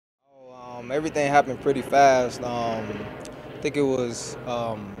Everything happened pretty fast. I think it was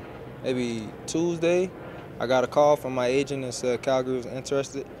maybe Tuesday. I got a call from my agent and said Calgary was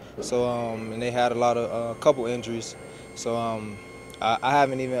interested. So and they had a couple injuries. So I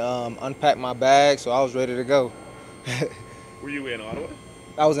haven't even unpacked my bag, so I was ready to go. Were you in Ottawa?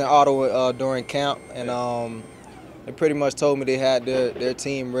 I was in Ottawa during camp, and they pretty much told me they had their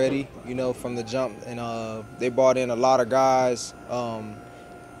team ready, from the jump, and they brought in a lot of guys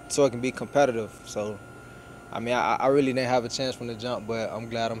so it can be competitive. So, I mean, I really didn't have a chance from the jump, but I'm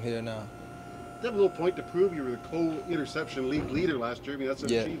glad I'm here now. You have a little point to prove. You were the co-interception league leader last year. I mean, that's an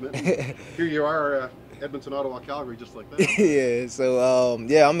Yeah. achievement. And here you are, Edmonton, Ottawa, Calgary, just like that. Yeah. So,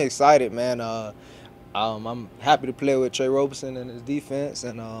 yeah, I'm excited, man. I'm happy to play with Tre Roberson and his defense,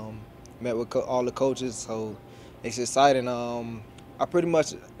 and met with all the coaches. So it's exciting. I pretty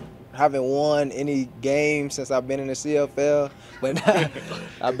much haven't won any game since I've been in the CFL, but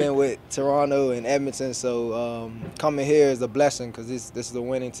I've been with Toronto and Edmonton. So coming here is a blessing because this is a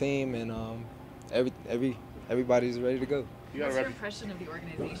winning team, and everybody's ready to go. What's your impression of the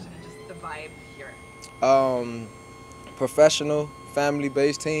organization and just the vibe here? Professional,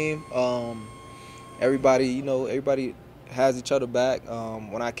 family-based team. Everybody has each other back.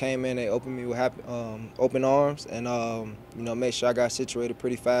 When I came in, they opened me with open arms, and made sure I got situated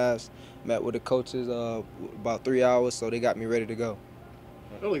pretty fast. Met with the coaches about 3 hours, so they got me ready to go.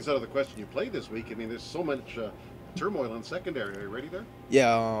 I don't think it's out of the question you played this week. I mean, there's so much turmoil in secondary. Are you ready there?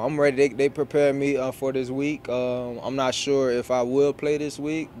 Yeah, I'm ready. They prepared me for this week. I'm not sure if I will play this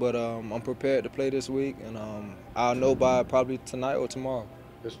week, but I'm prepared to play this week, and I'll know by probably tonight or tomorrow.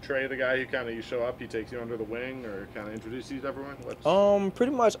 Is Tre the guy who you show up, he takes you under the wing, or kind of introduces you to everyone?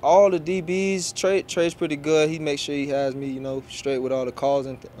 Pretty much all the DBs. Tre's pretty good. He makes sure he has me, straight with all the calls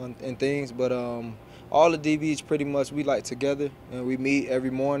and things. But all the DBs pretty much we like together, and we meet every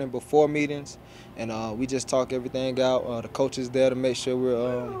morning before meetings, and we just talk everything out. The coach is there to make sure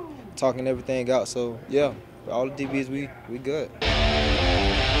we're talking everything out. So yeah, all the DBs we good.